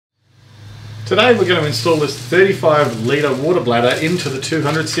Today we're going to install this 35 litre water bladder into the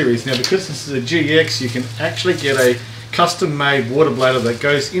 200 series. Now because this is a GX, you can actually get a custom made water bladder that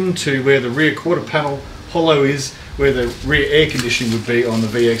goes into where the rear quarter panel hollow is, where the rear air conditioning would be on the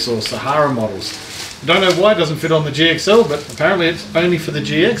VX or Sahara models. I don't know why it doesn't fit on the GXL, but apparently it's only for the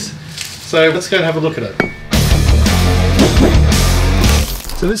GX. So let's go and have a look at it.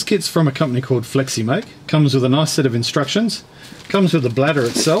 So this kit's from a company called FlexiMake. Comes with a nice set of instructions. Comes with the bladder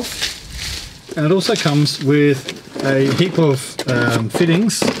itself. And it also comes with a heap of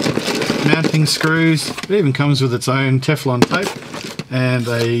fittings, mounting screws. It even comes with its own Teflon tape and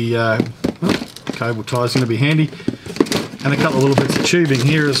a cable tie is going to be handy, and a couple of little bits of tubing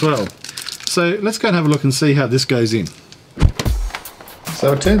here as well. So let's go and have a look and see how this goes in.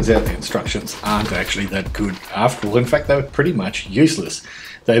 So it turns out the instructions aren't actually that good after all. In fact, they were pretty much useless.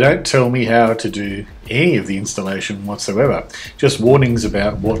 They don't tell me how to do any of the installation whatsoever. Just warnings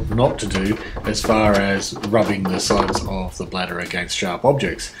about what not to do as far as rubbing the sides of the bladder against sharp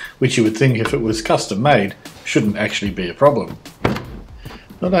objects, which you would think if it was custom made shouldn't actually be a problem.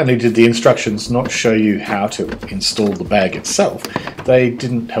 Not only did the instructions not show you how to install the bag itself, they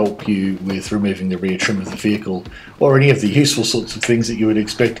didn't help you with removing the rear trim of the vehicle or any of the useful sorts of things that you would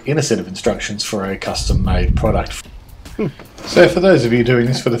expect in a set of instructions for a custom made product. So for those of you doing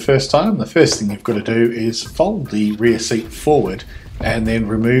this for the first time, the first thing you've got to do is fold the rear seat forward and then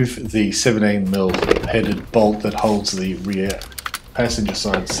remove the 17mm headed bolt that holds the rear passenger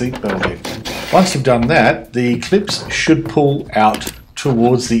side seat belt in. Once you've done that, the clips should pull out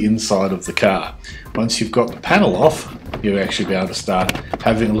towards the inside of the car. Once you've got the panel off, you'll actually be able to start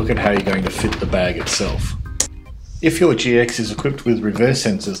having a look at how you're going to fit the bag itself. If your GX is equipped with reverse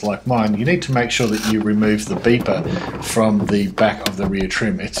sensors like mine, you need to make sure that you remove the beeper from the back of the rear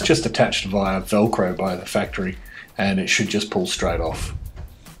trim. It's just attached via Velcro by the factory and it should just pull straight off.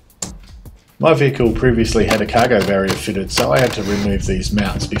 My vehicle previously had a cargo barrier fitted, so I had to remove these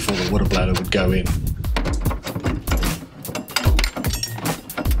mounts before the water bladder would go in.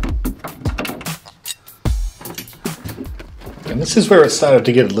 And this is where it started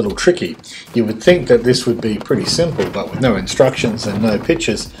to get a little tricky. You would think that this would be pretty simple, but with no instructions and no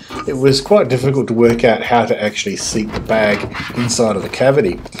pictures, it was quite difficult to work out how to actually seat the bag inside of the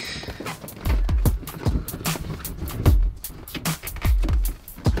cavity.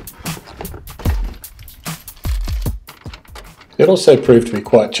 It also proved to be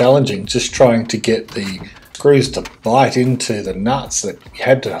quite challenging just trying to get the screws to bite into the nuts that you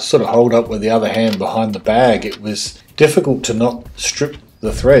had to sort of hold up with the other hand behind the bag. It was difficult to not strip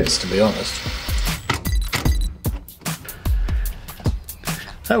the threads, to be honest.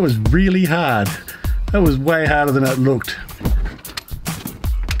 That was really hard. That was way harder than it looked.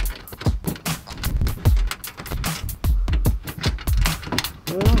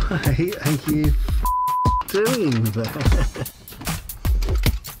 Why are you doing that?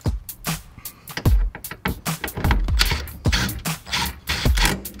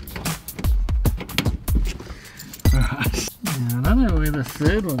 I don't know where the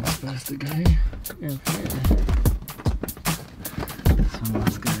third one's supposed to go. Okay. This one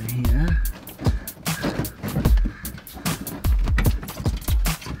must go here.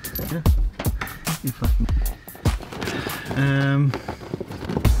 If I can.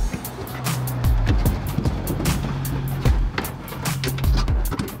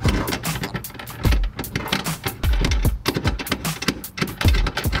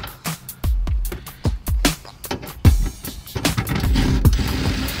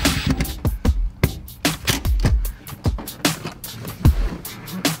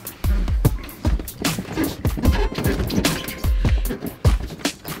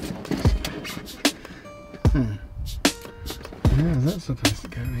 That's supposed to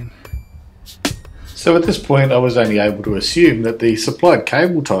go in. So at this point I was only able to assume that the supplied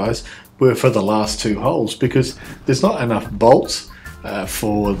cable ties were for the last two holes, because there's not enough bolts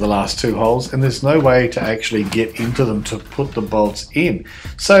for the last two holes and there's no way to actually get into them to put the bolts in.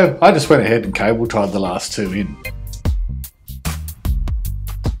 So I just went ahead and cable tied the last two in.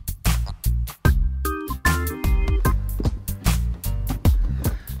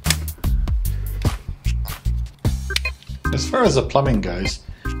 As far as the plumbing goes,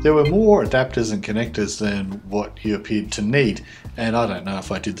 there were more adapters and connectors than what you appeared to need, and I don't know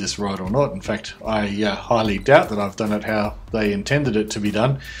if I did this right or not. In fact, I highly doubt that I've done it how they intended it to be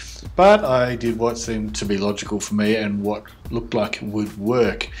done, but I did what seemed to be logical for me and what looked like would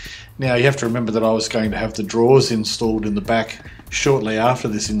work. Now you have to remember that I was going to have the drawers installed in the back shortly after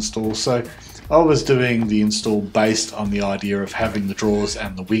this install, so I was doing the install based on the idea of having the drawers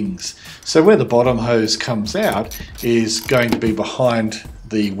and the wings. So where the bottom hose comes out is going to be behind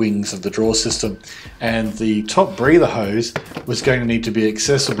the wings of the drawer system, and the top breather hose was going to need to be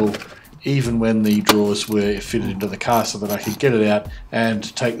accessible even when the drawers were fitted into the car, so that I could get it out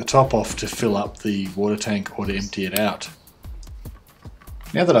and take the top off to fill up the water tank or to empty it out.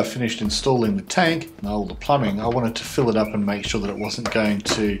 Now that I've finished installing the tank and all the plumbing, I wanted to fill it up and make sure that it wasn't going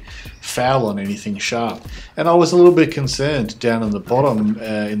to foul on anything sharp. And I was a little bit concerned down in the bottom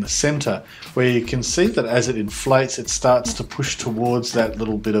in the center, where you can see that as it inflates it starts to push towards that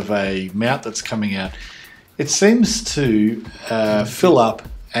little bit of a mount that's coming out. It seems to fill up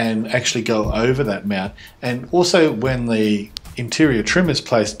and actually go over that mount, and also when the interior trim is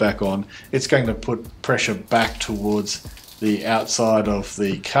placed back on, it's going to put pressure back towards the outside of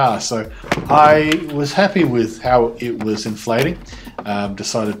the car. So I was happy with how it was inflating.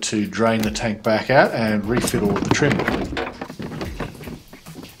 Decided to drain the tank back out and refit all of the trim.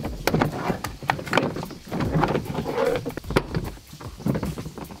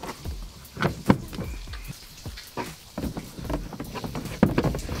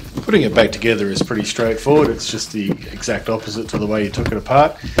 Putting it back together is pretty straightforward. It's just the exact opposite to the way you took it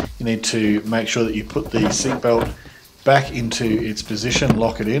apart. You need to make sure that you put the seatbelt back into its position,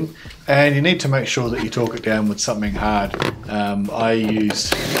 lock it in, and you need to make sure that you torque it down with something hard. I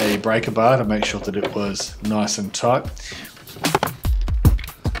used a breaker bar to make sure that it was nice and tight.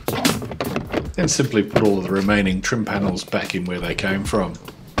 Then simply put all of the remaining trim panels back in where they came from.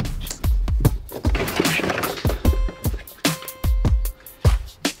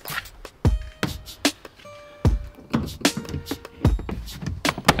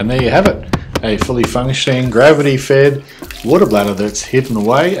 And there you have it. A fully functioning, gravity-fed water bladder that's hidden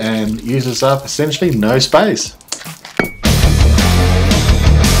away and uses up essentially no space.